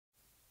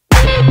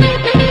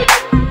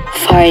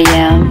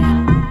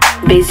am.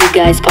 Basic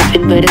guys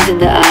popping buttons in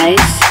the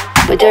eyes,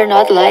 but they're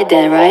not like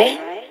that, right?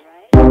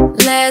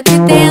 Let me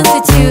dance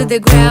it to the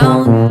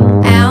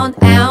ground, ound,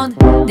 ound.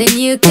 Then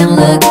you can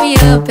look me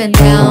up and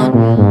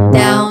down,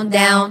 down,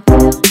 down.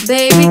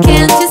 Baby,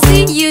 can't you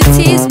see you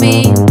tease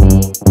me?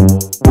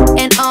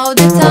 And all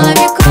the time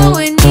you call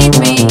and need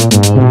me.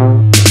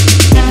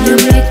 You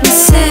make me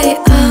say,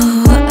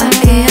 oh,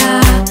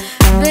 yeah.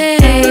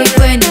 Babe,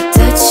 when you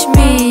touch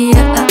me,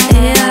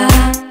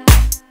 yeah.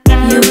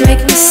 You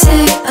make me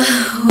say, oh,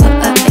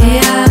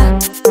 yeah.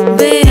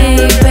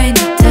 Babe, when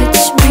you touch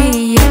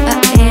me,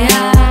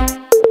 yeah.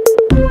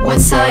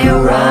 Once I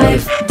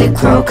arrive, the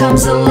crow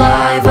comes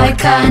alive. I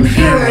can't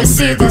hear or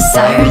see the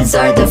sirens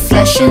or the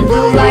flashing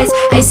blue lights.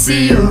 I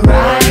see you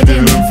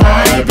riding and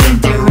vibing,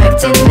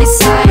 directing my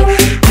side,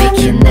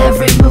 making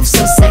every move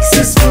so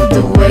sexy, smooth,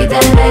 the way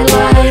that I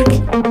like.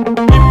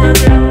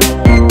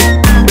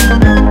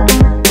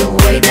 The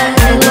way that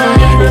I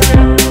like.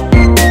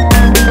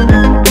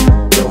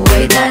 The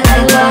way that I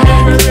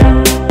like.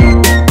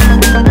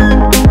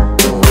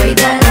 The way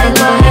that I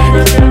like.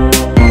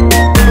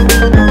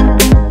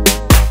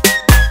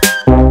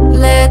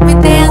 Let me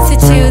dance it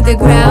to the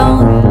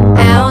ground,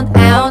 ound,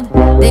 ound.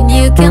 Then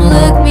you can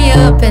look me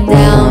up and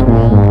down,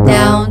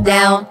 down,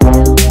 down.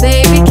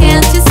 Baby,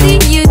 can't you see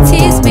you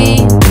tease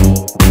me?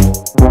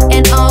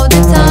 And all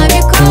the time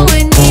you call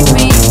and need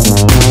me.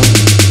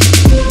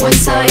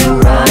 Once I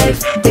arrive,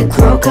 the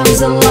crow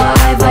comes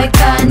alive. I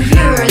can't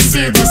hear or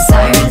see the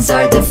sirens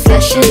or the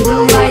flashing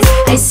blue lights.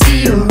 I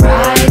see you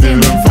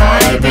riding and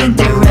vibing,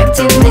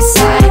 directing my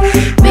side,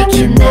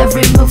 making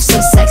every move so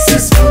sexy,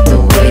 smooth, the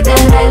way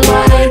that I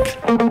like.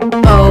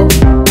 Oh,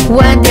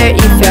 wonder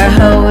if your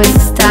whole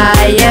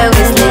style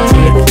is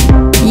legit.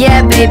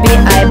 Yeah, baby,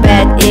 I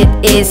bet it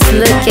is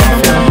looking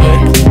from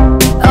here.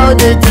 Oh,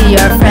 dude,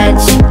 your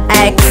French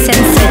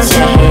accent such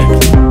a hit.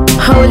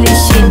 Holy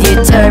shit,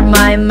 you turn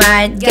my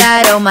mind,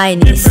 got on my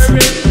knees.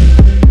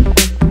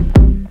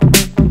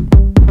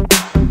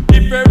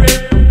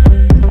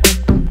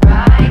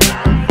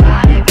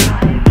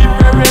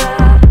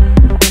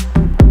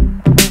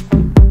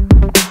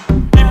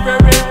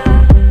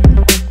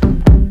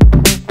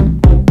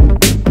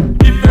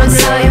 Once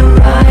I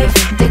arrive,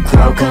 the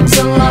crow comes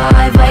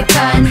alive. I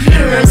can't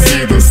hear or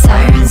see the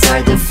sirens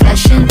or the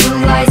flashing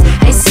blue lights.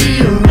 I see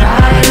you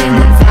riding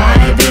and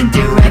vibing,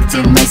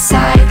 directing my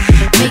side,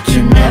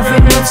 making every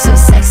move so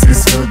sexy,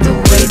 smooth, the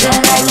way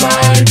that I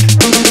like.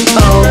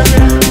 Oh,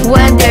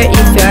 wonder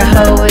if your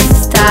whole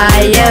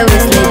style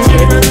is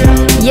legit.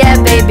 Yeah,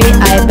 baby,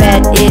 I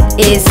bet it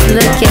is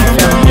looking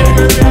from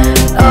here.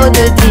 Oh,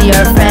 dude,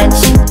 your French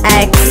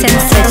accent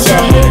such a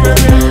hit.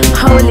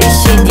 Holy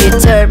shit, you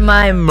turn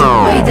my mind.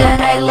 The way that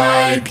I